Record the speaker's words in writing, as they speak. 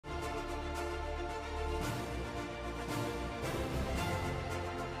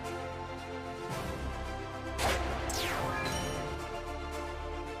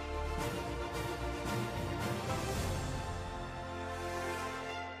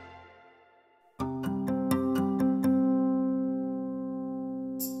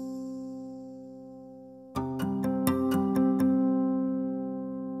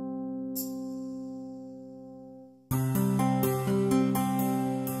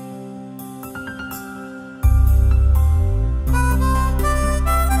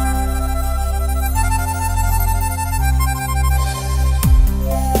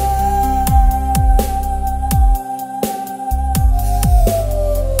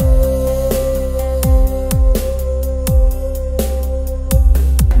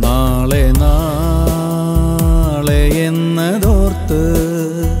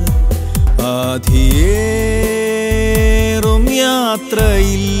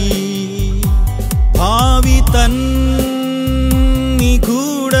ഭാവി തൻ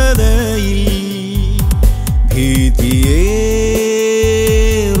നിഗൂഢതയിൽ ഭീതിയേറും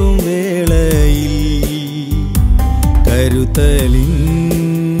വേളയിൽ കരുതലിൻ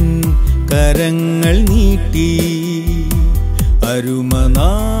കരങ്ങൾ നീട്ടി അരുമനാഥനരികയാ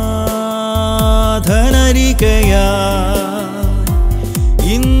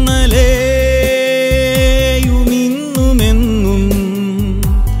ഇന്നലെയുമിന്നുമെന്നും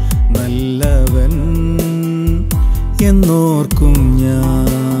നല്ലവൻ എന്നോർക്കും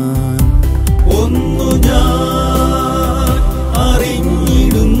ഞാൻ. ഒന്നു ഞാൻ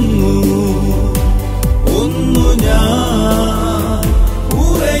അറിഞ്ഞിടുന്നു, ഒന്നു ഞാൻ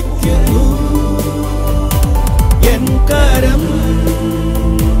ഉറയ്ക്കുന്നു, എൻ കരം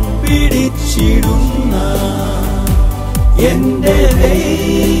പിടിച്ചിടുന്ന എന്റെ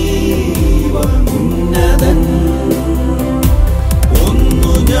ദൈവം ഉന്നതൻ.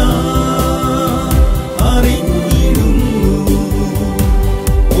 ഒന്നു ഞാൻ അറിഞ്ഞിടുന്നു,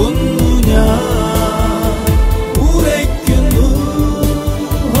 ഒന്നു ഞാൻ ഉറയ്ക്കുന്നു,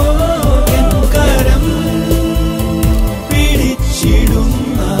 എൻ കരം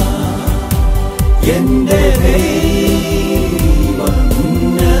പിടിച്ചിടുന്ന എന്റെ ദൈവം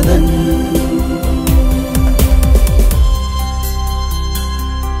ഉന്നതൻ.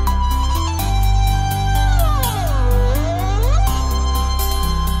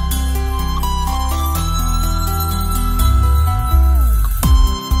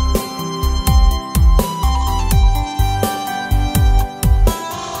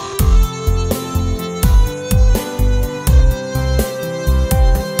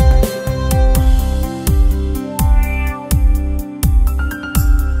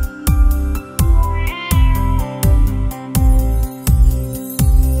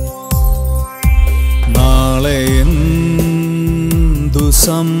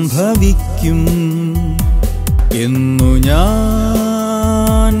 സംഭവിക്കും എന്നു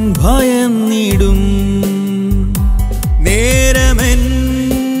ഞാൻ ഭയന്നിടും. നേരമെൻ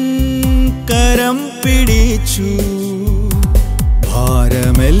കരം പിടിച്ചു ഭാരമെല്ലാം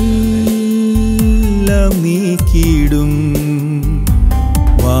നീക്കിടും.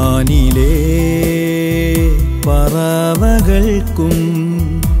 വാനിലെ പറവകൾക്കും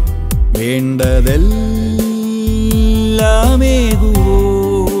വേണ്ടതെല്ലാമേകുവോ.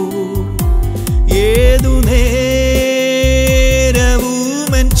 ഏതു നേരവുമെൻ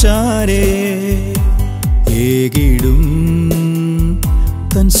ചാരേ ഏകിടും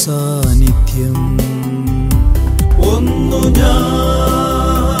തൻ സാന്നിധ്യം. ഒന്നു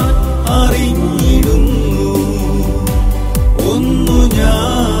ഞാൻ അറിഞ്ഞിടുന്നു, ഒന്നു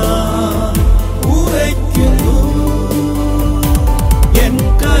ഞാൻ ഉറയ്ക്കുന്നു, എൻ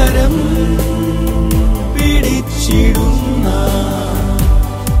കരം പിടിച്ചിടുന്ന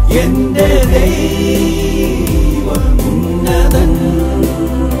എന്റെ ദൈവം ഉന്നതൻ.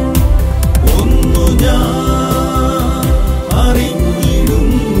 ഒന്നു ഞാൻ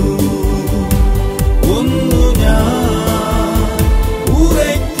അറിഞ്ഞിടുന്നു, ഒന്നു ഞാൻ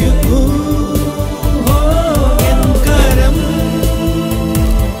ഉറയ്ക്കുന്നു, എൻ കരം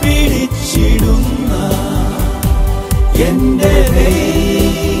പിടിച്ചിടുന്ന എന്റെ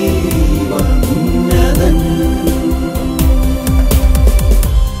ദൈവം ഉന്നതൻ.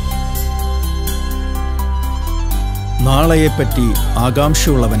 നാളെയെപ്പറ്റി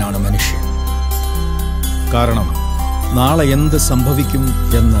ആകാംക്ഷയുള്ളവനാണ് മനുഷ്യൻ. കാരണം നാളെ എന്ത് സംഭവിക്കും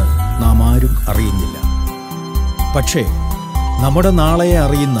എന്ന് നാം ആരും അറിയുന്നില്ല. പക്ഷേ നമ്മുടെ നാളെയെ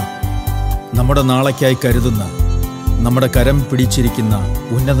അറിയുന്ന, നമ്മുടെ നാളേക്കായി കരുതുന്ന, നമ്മുടെ കരം പിടിച്ചിരിക്കുന്ന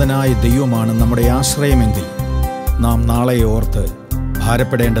ഉന്നതനായ ദൈവമാണ് നമ്മുടെ ആശ്രയമെങ്കിൽ നാം നാളെയെ ഓർത്ത്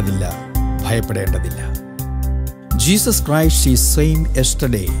ഭാരപ്പെടേണ്ടതില്ല, ഭയപ്പെടേണ്ടതില്ല. Jesus Christ is same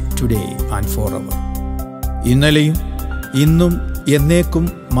yesterday, today and for ever. ഇന്നലെയും ഇന്നും എന്നേക്കും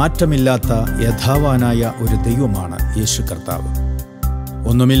മാറ്റമില്ലാത്ത യഥാവാനായ ഒരു ദൈവമാണ് യേശു കർത്താവ്.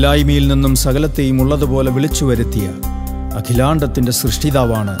 ഒന്നുമില്ലായ്മയിൽ നിന്നും സകലത്തെയും ഉള്ളതുപോലെ വിളിച്ചു വരുത്തിയ അഖിലാണ്ടത്തിൻ്റെ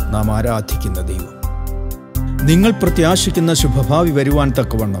സൃഷ്ടിതാവാണ് നാം ആരാധിക്കുന്ന ദൈവം. നിങ്ങൾ പ്രത്യാശിക്കുന്ന ശുഭഭാവി വരുവാൻ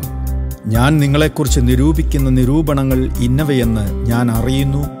തക്കവണ്ണം ഞാൻ നിങ്ങളെക്കുറിച്ച് നിരൂപിക്കുന്ന നിരൂപണങ്ങൾ ഇന്നവയെന്ന് ഞാൻ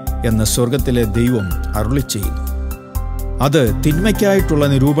അറിയുന്നു എന്ന് സ്വർഗത്തിലെ ദൈവം അരുളിച്ചെയ്യുന്നു. അത് തിന്മയ്ക്കായിട്ടുള്ള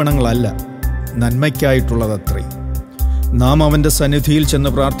നിരൂപണങ്ങളല്ല, നന്മയ്ക്കായിട്ടുള്ളതത്രേ. നാം അവൻ്റെ സന്നിധിയിൽ ചെന്ന്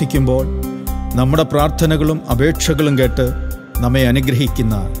പ്രാർത്ഥിക്കുമ്പോൾ നമ്മുടെ പ്രാർത്ഥനകളും അപേക്ഷകളും കേട്ട് നമ്മെ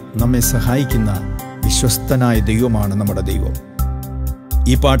അനുഗ്രഹിക്കുന്ന, നമ്മെ സഹായിക്കുന്ന വിശ്വസ്തനായ ദൈവമാണ് നമ്മുടെ ദൈവം.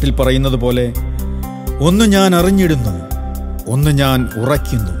 ഈ പാട്ടിൽ പറയുന്നത് പോലെ, ഒന്ന് ഞാൻ അറിഞ്ഞിടുന്നു, ഒന്ന് ഞാൻ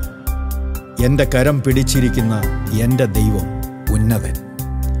ഉറയ്ക്കുന്നു, എൻ്റെ കരം പിടിച്ചിരിക്കുന്ന എൻ്റെ ദൈവം ഉന്നതൻ.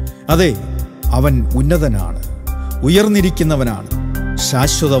 അതെ, അവൻ ഉന്നതനാണ്, ഉയർന്നിരിക്കുന്നവനാണ്,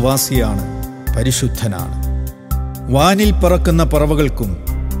 ശാശ്വതവാസിയാണ്, പരിശുദ്ധനാണ്. വാനിൽ പറക്കുന്ന പറവകൾക്കും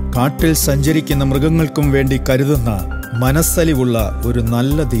കാട്ടിൽ സഞ്ചരിക്കുന്ന മൃഗങ്ങൾക്കും വേണ്ടി കരുതുന്ന മനസ്സലിവുള്ള ഒരു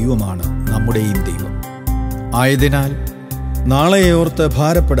നല്ല ദൈവമാണ് നമ്മുടെയും ദൈവം. ആയതിനാൽ നാളെയോർത്ത്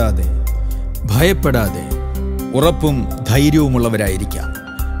ഭാരപ്പെടാതെ, ഭയപ്പെടാതെ ഉറപ്പും ധൈര്യവുമുള്ളവരായിരിക്കാം.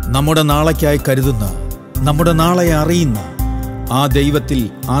 നമ്മുടെ നാളേക്കായി കരുതുന്ന, നമ്മുടെ നാളെ അറിയുന്ന ആ ദൈവത്തിൽ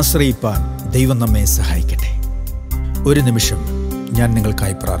ആശ്രയിപ്പാൻ ദൈവം നമ്മെ സഹായിക്കട്ടെ. ഒരു നിമിഷം ഞാൻ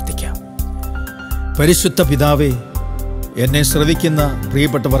നിങ്ങൾക്കായി പ്രാർത്ഥിക്കാം. പരിശുദ്ധ പിതാവേ, എന്നെ ശ്രവിക്കുന്ന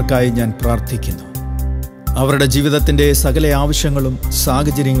പ്രിയപ്പെട്ടവർക്കായി ഞാൻ പ്രാർത്ഥിക്കുന്നു. അവരുടെ ജീവിതത്തിൻ്റെ സകല ആവശ്യങ്ങളും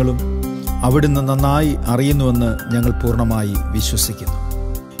സാഹചര്യങ്ങളും അവിടുന്ന് നന്നായി അറിയുന്നുവെന്ന് ഞങ്ങൾ പൂർണ്ണമായി വിശ്വസിക്കുന്നു.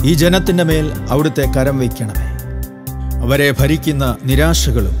 ഈ ജനത്തിൻ്റെ മേൽ അവിടുത്തെ കരം വയ്ക്കണമേ. അവരെ ഭരിക്കുന്ന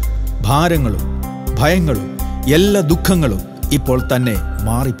നിരാശകളും ഭാരങ്ങളും ഭയങ്ങളും എല്ലാ ദുഃഖങ്ങളും ഇപ്പോൾ തന്നെ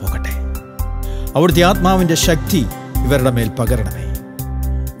മാറിപ്പോകട്ടെ. അവിടുത്തെ ആത്മാവിൻ്റെ ശക്തി ഇവരുടെ മേൽ പകരണമേ.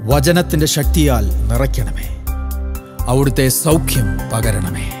 വചനത്തിൻ്റെ ശക്തിയാൽ നിറയ്ക്കണമേ. അവിടുത്തെ സൗഖ്യം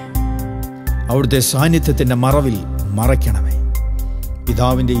പകരണമേ. അവിടുത്തെ സാന്നിധ്യത്തിൻ്റെ മറവിൽ മറയ്ക്കണമേ.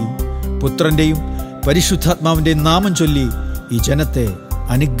 പിതാവിൻ്റെയും പുത്രൻ്റെയും പരിശുദ്ധാത്മാവിൻ്റെയും നാമം ചൊല്ലി ഈ ജനത്തെ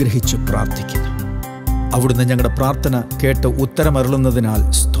അനുഗ്രഹിച്ച് പ്രാർത്ഥിക്കുന്നു. അവിടുന്ന് ഞങ്ങളുടെ പ്രാർത്ഥന കേട്ട് ഉത്തരമരുളുന്നതിനാൽ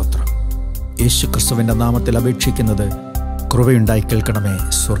സ്തോത്രം. യേശുക്രിസ്തുവിൻ്റെ നാമത്തിൽ അപേക്ഷിക്കുന്നത് കൃപയുണ്ടായി കേൾക്കണമേ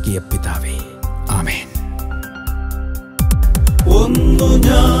സ്വർഗീയ പിതാവേ. ആമേൻ. ഒന്നു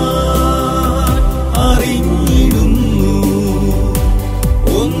ഞാൻ അറിഞ്ഞിടുന്നു,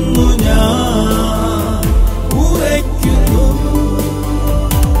 ഒന്നു ഞാൻ ഉറയ്ക്കുന്നു,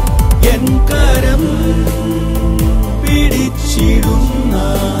 എൻ കരം പിടിച്ചിടുന്ന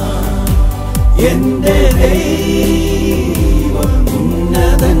എന്റെ ദൈവം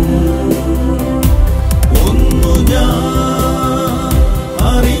ഉന്നതൻ. ഒന്നു ഞാൻ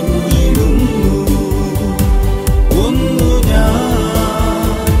അറിഞ്ഞിടുന്നു, ഒന്നു ഞാൻ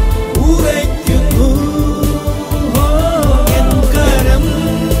ഉറയ്ക്കുന്നു, എൻ കരം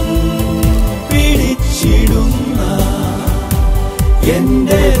പിടിച്ചിടുന്ന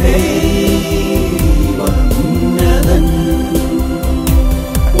എന്റെ ദൈവം ഉന്നതൻ.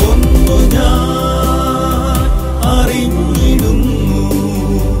 ഒന്നു ഞാൻ അറിഞ്ഞിടുന്നു,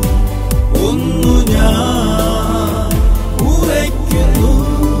 ഒന്നു ഞാൻ ഉറയ്ക്കുന്നു,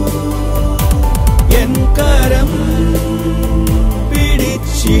 എൻ കരം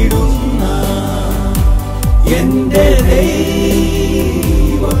പിടിച്ചിടുന്ന എന്റെ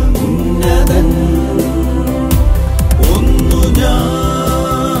ദൈവം ഉന്നതൻ.